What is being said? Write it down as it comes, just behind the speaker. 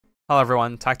Hello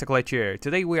everyone, Tactical H here.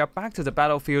 Today we are back to the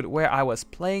battlefield where I was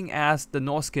playing as the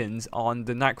Norskins on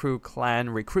the Nightcrew clan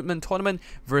recruitment tournament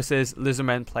versus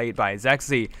Lizardmen played by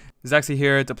Zexy. Zexy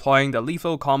here deploying the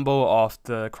lethal combo of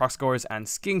the Kroxigors and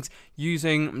Skinks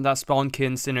using that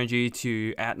Spawnkin synergy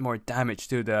to add more damage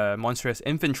to the monstrous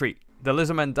infantry. The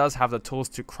Lizardman does have the tools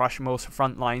to crush most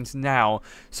front lines now,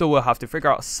 so we'll have to figure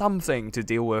out something to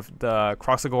deal with the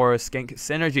Kroxigor Skink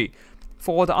synergy.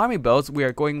 For the army builds, we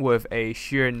are going with a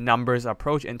sheer numbers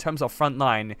approach in terms of front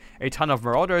line. A ton of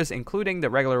marauders, including the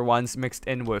regular ones, mixed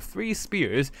in with 3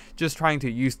 spears, just trying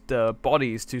to use the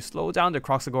bodies to slow down the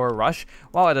Kroxigor rush,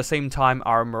 while at the same time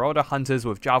our marauder hunters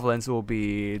with javelins will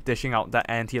be dishing out that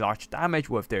anti-large damage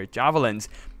with their javelins.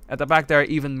 At the back there,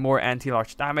 even more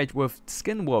anti-large damage with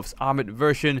Skin Wolf's armored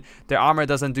version. Their armor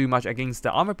doesn't do much against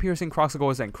the armor-piercing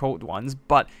Kroxigors and Crowed ones,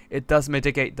 but it does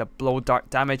mitigate the blow dart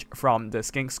damage from the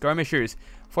Skink skirmishers.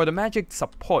 For the magic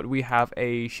support, we have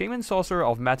a Shaman Sorcerer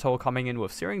of Metal coming in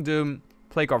with Searing Doom,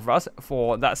 Plague of Rust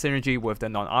for that synergy with the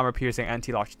non-armor piercing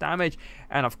anti-large damage,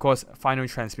 and of course Final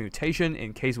Transmutation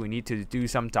in case we need to do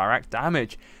some direct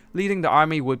damage. Leading the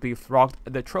army would be Throg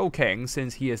the Troll King,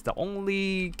 since he is the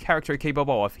only character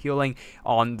capable of healing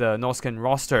on the Norskin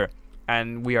roster.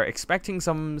 And we are expecting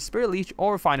some Spirit Leech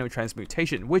or Final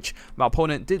Transmutation, which my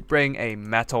opponent did bring a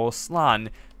Metal Slan,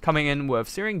 coming in with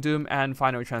Searing Doom and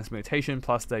Final Transmutation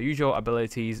plus the usual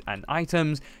abilities and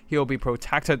items. He'll be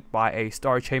protected by a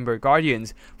Star Chamber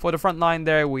Guardians. For the front line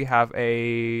there, we have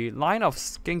a line of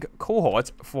Skink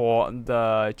cohorts for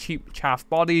the cheap chaff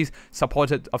bodies,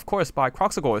 supported of course by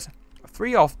Kroxigors.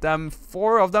 3 of them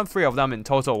in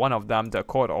total, 1 of them the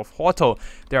Court of Hortal.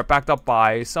 They're backed up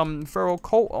by some Feral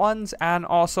Colt ones and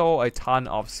also a ton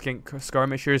of Skink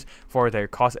skirmishers for their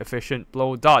cost-efficient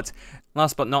blow darts.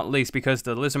 Last but not least, because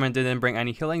the Lizardman didn't bring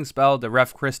any healing spell, the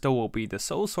Rev Crystal will be the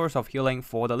sole source of healing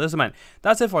for the Lizardman.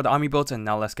 That's it for the army builds, and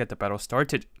now let's get the battle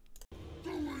started.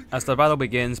 As the battle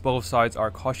begins, both sides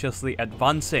are cautiously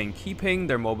advancing, keeping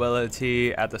their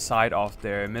mobility at the side of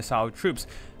their missile troops.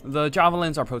 The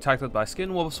javelins are protected by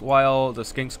Skin Wolves, while the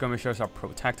Skink skirmishers are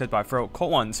protected by Feral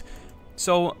Colt ones.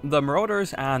 So the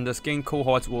Marauders and the Skink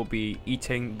cohorts will be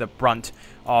eating the brunt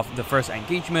of the first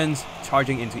engagements,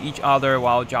 charging into each other,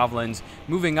 while javelins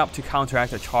moving up to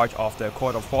counteract the charge of the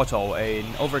Court of Hortal, an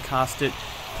overcasted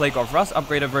Plague of Rust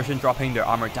upgraded version, dropping their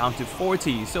armor down to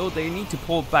 40, so they need to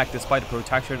pull back despite the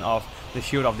protection of the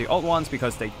shield of the old ones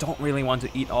because they don't really want to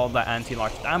eat all the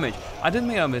anti-large damage. I did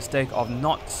make a mistake of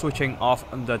not switching off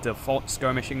the default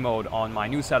skirmishing mode on my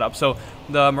new setup, so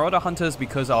the Marauder Hunters,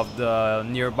 because of the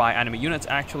nearby enemy units,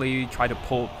 actually try to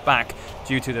pull back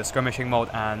due to the skirmishing mode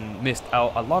and missed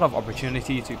out a lot of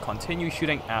opportunity to continue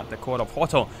shooting at the Court of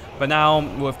Hortal. But now,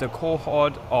 with the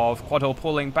cohort of Hortal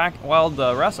pulling back, while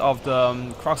the rest of the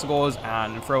Kroxigors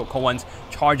and Feral Colt ones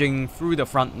charging through the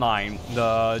front line,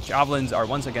 the javelins are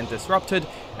once again disrupted,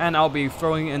 and I'll be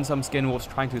throwing in some Skin Wolves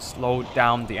trying to slow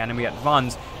down the enemy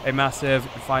advance. A massive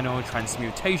Final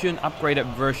Transmutation upgraded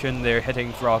version there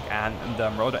hitting Throg and the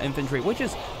Marauder Infantry, which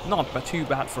is not too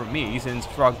bad for me since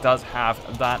Throg does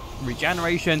have that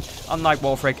regeneration unlike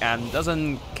Wolfric and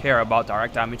doesn't care about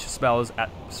direct damage spells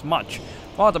as much.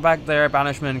 While at the back there,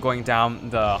 Banishment going down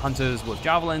the Hunters with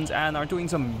Javelins and are doing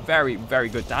some very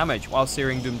good damage, while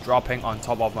Searing Doom dropping on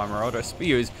top of my Marauder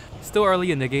Spears. Still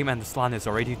early in the game and the Slan is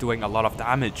already doing a lot of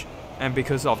damage. And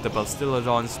because of the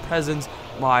Bastillodon's presence,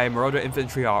 my Marauder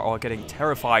Infantry are all getting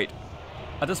terrified.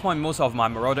 At this point, most of my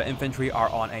Marauder Infantry are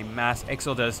on a mass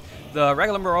exodus. The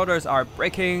regular Marauders are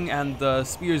breaking, and the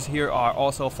Spears here are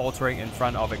also faltering in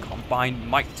front of a combined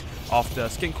might of the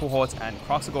Skink cohorts and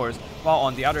Kroxigors, while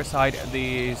on the other side,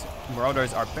 these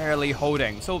Marauders are barely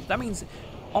holding. So that means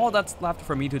all that's left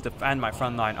for me to defend my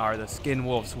front line are the Skin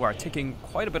Wolves, who are taking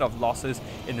quite a bit of losses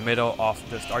in the middle of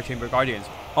the Star Chamber Guardians.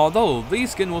 Although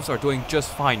these Skin Wolves are doing just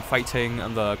fine fighting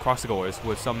the Kroxigors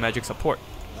with some magic support.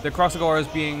 The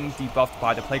Kroxigors being debuffed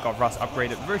by the Plague of Rust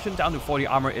upgraded version down to 40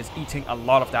 armor is eating a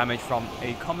lot of damage from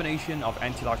a combination of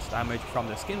anti-large damage from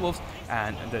the Skin Wolves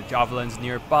and the Javelins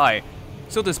nearby.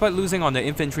 So despite losing on the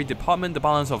infantry department, the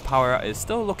balance of power is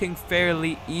still looking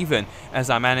fairly even, as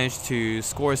I managed to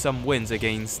score some wins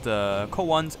against the Colt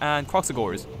ones and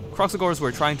Kroxigors. Kroxigors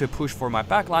were trying to push for my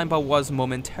backline but was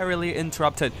momentarily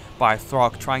interrupted by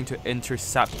Throg trying to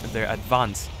intercept their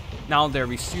advance. Now they're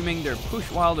resuming their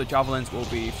push, while the Javelins will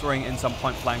be throwing in some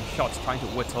point-blank shots trying to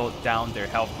whittle down their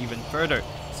health even further.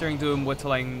 Searing Doom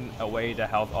whittling away the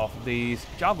health of these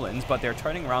Javelins, but they're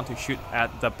turning around to shoot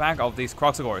at the back of these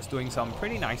Kroxigors, doing some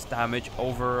pretty nice damage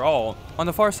overall. On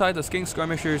the far side, the Skink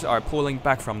skirmishers are pulling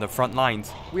back from the front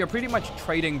lines. We are pretty much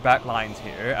trading back lines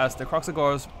here, as the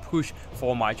Kroxigors push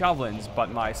for my javelins,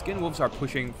 but my skin wolves are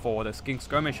pushing for the skink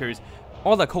skirmishers.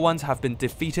 All the cold ones have been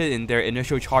defeated in their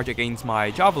initial charge against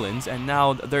my javelins, and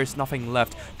now there's nothing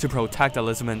left to protect the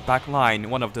lizardman backline.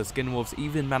 One of the skin wolves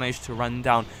even managed to run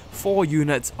down 4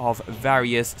 units of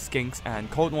various skinks and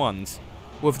cold ones.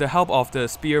 With the help of the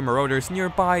spear marauders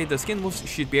nearby, the skin wolves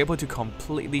should be able to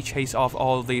completely chase off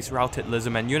all these routed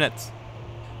lizardman units.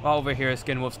 While over here,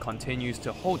 Skin Wolves continues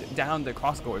to hold down the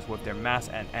Kroxigors with their mass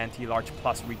and anti-large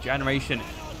plus regeneration.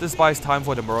 This buys time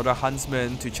for the Marauder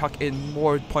Huntsmen to chuck in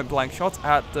more point-blank shots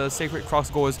at the Sacred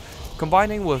Kroxigors,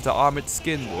 combining with the Armored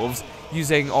Skin Wolves,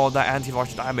 using all the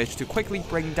anti-large damage to quickly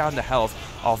bring down the health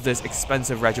of this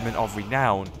expensive regiment of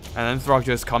renown. And then Throg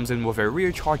just comes in with a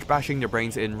rear charge, bashing their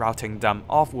brains in, routing them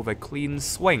off with a clean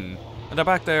swing. At the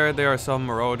back there are some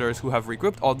marauders who have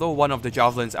regrouped, although one of the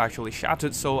javelins actually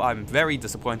shattered, so I'm very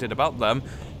disappointed about them.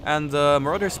 And the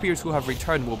marauder spears who have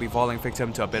returned will be falling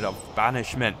victim to a bit of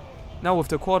banishment. Now with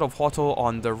the Quad of Hortal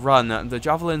on the run, the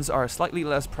javelins are slightly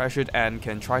less pressured and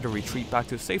can try to retreat back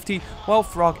to safety, while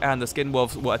Frog and the Skin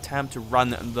Wolves will attempt to run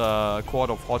the Quad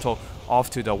of Hortal off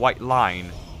to the white line.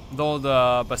 Though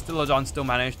the Bastillodon still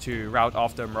managed to rout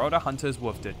off the Marauder Hunters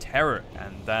with the Terror,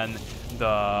 and then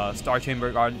the Star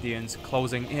Chamber Guardians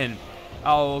closing in.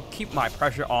 I'll keep my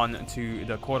pressure on to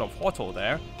the Quad of Hortal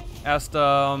there. As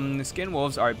the Skin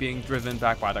Wolves are being driven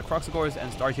back by the Kroxigors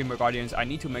and Star Chamber Guardians, I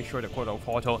need to make sure the Quad of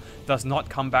Hortal does not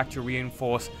come back to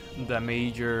reinforce the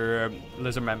major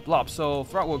Lizardman blob. So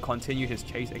Frog will continue his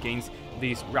chase against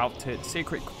these routed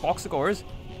Sacred Kroxigors.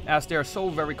 As they're so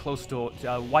very close to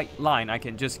the white line, I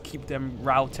can just keep them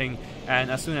routing,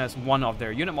 and as soon as one of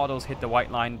their unit models hit the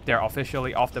white line, they're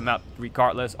officially off the map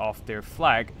regardless of their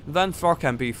flag. Then Thor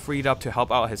can be freed up to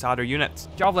help out his other units.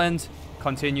 Javelins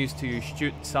continues to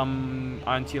shoot some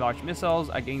anti-large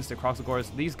missiles against the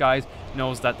Kroxigors. These guys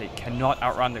knows that they cannot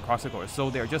outrun the Kroxigors,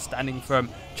 so they're just standing firm,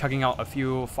 chucking out a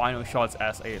few final shots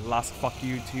as a last fuck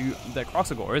you to the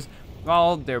Kroxigors,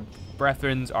 while their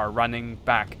brethren are running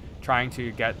back, trying to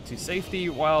get to safety,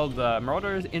 while the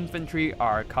Marauders infantry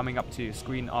are coming up to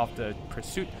screen off the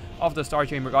pursuit of the Star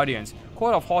Chamber Guardians.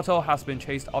 Quad of Hortal has been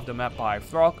chased off the map by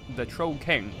Throg, the Troll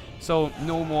King, so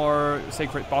no more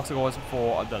Sacred Kroxigors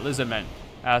for the Lizardmen,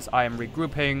 as I am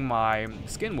regrouping my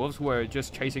Skin Wolves who are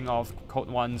just chasing off Cold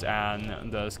Ones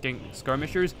and the Skink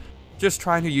Skirmishers, just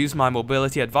trying to use my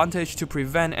mobility advantage to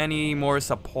prevent any more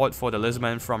support for the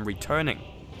Lizardmen from returning.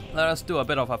 Let us do a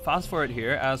bit of a fast forward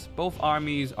here, as both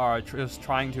armies are just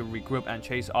trying to regroup and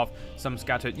chase off some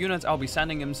scattered units. I'll be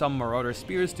sending in some Marauder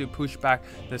Spears to push back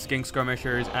the Skink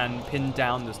Skirmishers and pin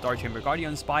down the Star Chamber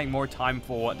Guardians, buying more time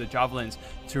for the Javelins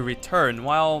to return,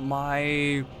 while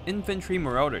my Infantry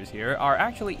Marauders here are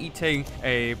actually eating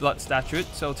a Blood Statue,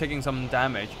 so taking some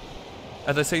damage.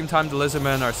 At the same time, the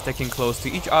Lizardmen are sticking close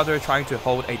to each other, trying to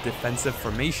hold a defensive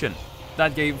formation.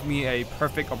 That gave me a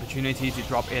perfect opportunity to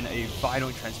drop in a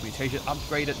Vital Transmutation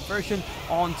upgraded version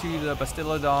onto the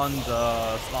Bastillodon,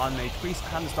 the Slan Mage Priest,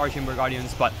 and the Star Chamber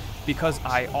Guardians, but because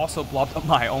I also blobbed up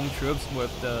my own troops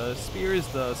with the Spears,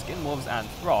 the Skin Wolves, and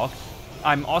Frog,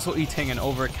 I'm also eating an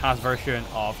overcast version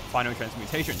of Final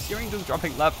Transmutation. Searing Doom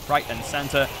dropping left, right, and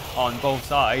center on both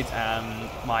sides, and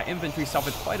my infantry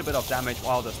suffered quite a bit of damage,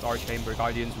 while the Star Chamber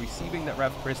Guardians receiving the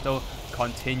Rev Crystal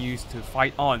continues to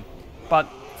fight on. But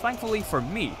thankfully for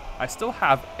me, I still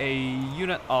have a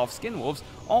unit of Skin Wolves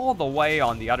all the way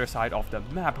on the other side of the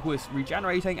map who is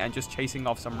regenerating and just chasing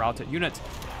off some routed units.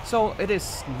 So it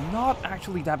is not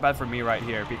actually that bad for me right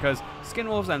here, because Skin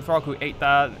Wolves and Throg who ate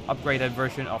that upgraded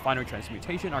version of Final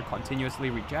Transmutation are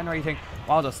continuously regenerating,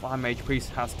 while the Slan Mage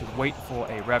Priest has to wait for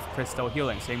a Rev Crystal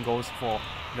healing. Same goes for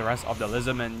the rest of the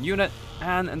Lizardman unit,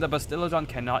 and the Bastillodon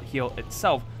cannot heal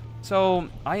itself. So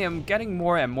I am getting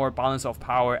more and more balance of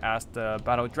power as the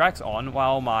battle drags on,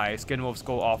 while my Skin Wolves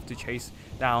go off to chase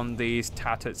down these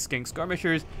tattered Skink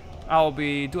Skirmishers. I'll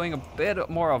be doing a bit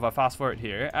more of a fast forward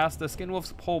here, as the Skin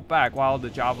Wolves pull back while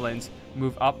the Javelins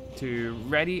move up to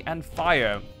ready and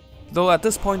fire. Though at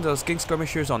this point the Skink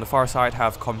Skirmishers on the far side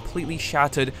have completely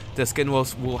shattered, the Skin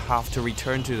Wolves will have to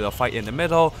return to the fight in the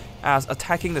middle, as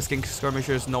attacking the Skink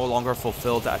Skirmishers no longer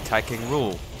fulfill the attacking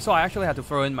rule. So I actually had to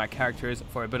throw in my characters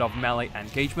for a bit of melee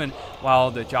engagement,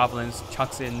 while the Javelins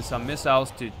chucks in some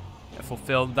missiles to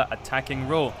fulfill the attacking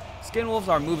rule. Skin Wolves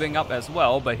are moving up as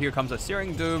well, but here comes a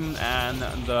Searing Doom, and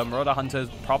the Marauder Hunters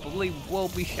probably will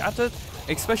be shattered,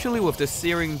 especially with the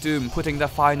Searing Doom putting the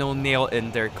final nail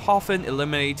in their coffin,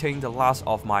 eliminating the last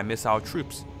of my missile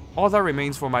troops. All that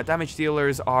remains for my damage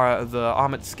dealers are the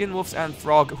Armored Skin Wolves and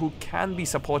Frog, who can be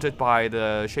supported by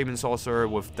the Shaman Sorcerer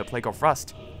with the Plague of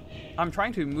Rust. I'm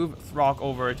trying to move Throg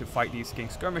over to fight these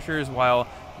Skink Skirmishers while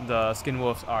the Skin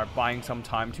Wolves are buying some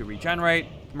time to regenerate.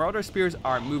 Marauder Spears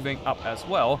are moving up as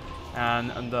well, and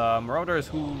the Marauders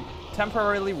who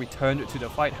temporarily returned to the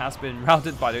fight has been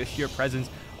routed by the sheer presence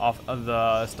of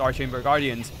the Star Chamber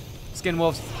Guardians. Skin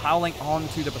Wolves piling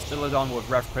onto the Bastillodon with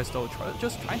Rev Crystal,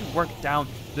 just trying to work down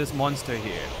this monster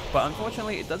here. But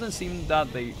unfortunately, it doesn't seem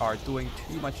that they are doing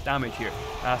too much damage here,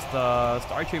 as the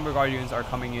Star Chamber Guardians are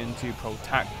coming in to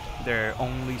protect their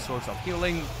only source of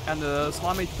healing, and the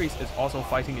Slime Mage Priest is also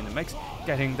fighting in the mix,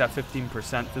 getting that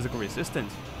 15% physical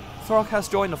resistance. Throg has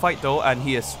joined the fight though, and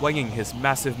he is swinging his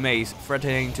massive mace,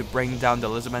 threatening to bring down the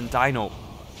Lizardman Dino.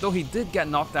 Though he did get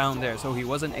knocked down there, so he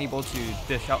wasn't able to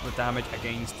dish out the damage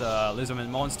against the Lizardman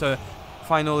monster.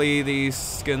 Finally, these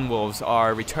Skin Wolves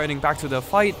are returning back to the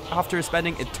fight. After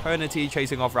spending eternity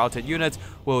chasing off routed units,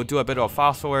 we'll do a bit of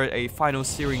fast forward, a final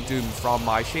Searing Doom from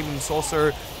my Shaming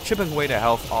Sorcerer, chipping away the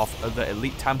health of the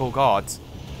elite Temple Gods.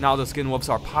 Now the Skin Wolves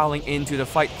are piling into the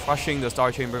fight, crushing the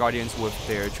Star Chamber Guardians with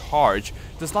their charge.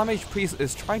 The Slime Mage Priest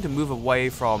is trying to move away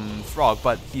from Throg,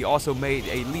 but he also made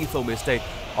a lethal mistake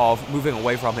of moving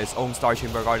away from his own Star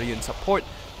Chamber Guardian support.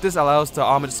 This allows the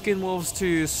armored Skin Wolves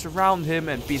to surround him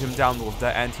and beat him down with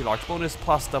the anti-large bonus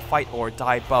plus the fight or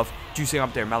die buff, juicing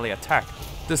up their melee attack.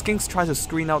 The Skinks try to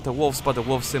screen out the Wolves, but the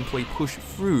Wolves simply push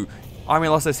through. Army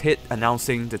losses hit,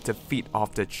 announcing the defeat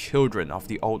of the children of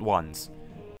the Old Ones.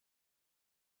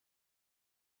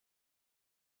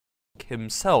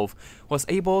 Himself was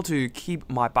able to keep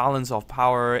my balance of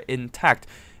power intact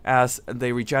as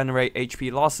they regenerate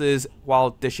HP losses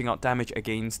while dishing out damage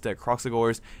against the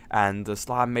Kroxigors and the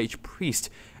Slime Mage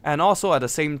Priest. And also at the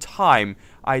same time,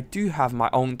 I do have my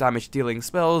own damage dealing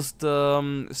spells.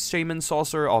 The Shaman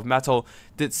Sorcerer of Metal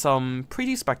did some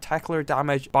pretty spectacular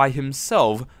damage by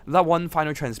himself. That one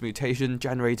final transmutation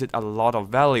generated a lot of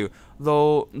value,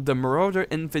 though the Marauder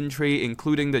Infantry,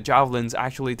 including the Javelins,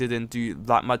 actually didn't do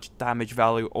that much damage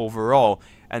value overall,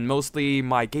 and mostly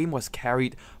my game was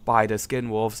carried by the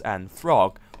Skin Wolves and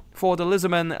Throg. For the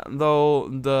Lizardmen, though,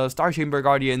 the Star Chamber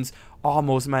Guardians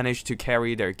almost managed to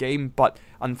carry their game, but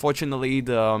unfortunately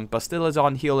the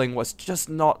Bastillodon healing was just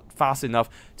not fast enough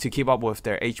to keep up with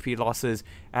their HP losses,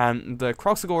 and the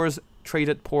Kroxigors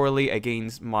traded poorly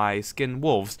against my Skin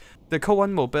Wolves. The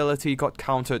Koan mobility got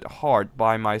countered hard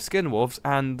by my Skin Wolves,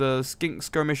 and the Skink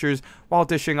Skirmishers, while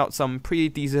dishing out some pretty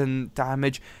decent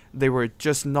damage, they were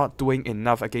just not doing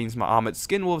enough against my armored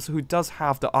Skin Wolves, who does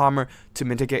have the armor to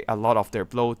mitigate a lot of their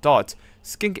blow dots.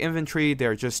 Skink infantry,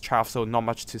 they're just chaff, so not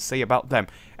much to say about them.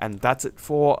 And that's it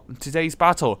for today's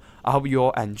battle. I hope you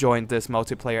all enjoyed this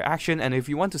multiplayer action, and if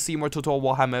you want to see more Total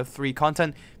Warhammer 3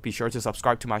 content, be sure to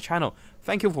subscribe to my channel.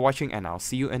 Thank you for watching, and I'll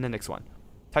see you in the next one.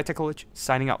 Tactical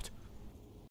signing out.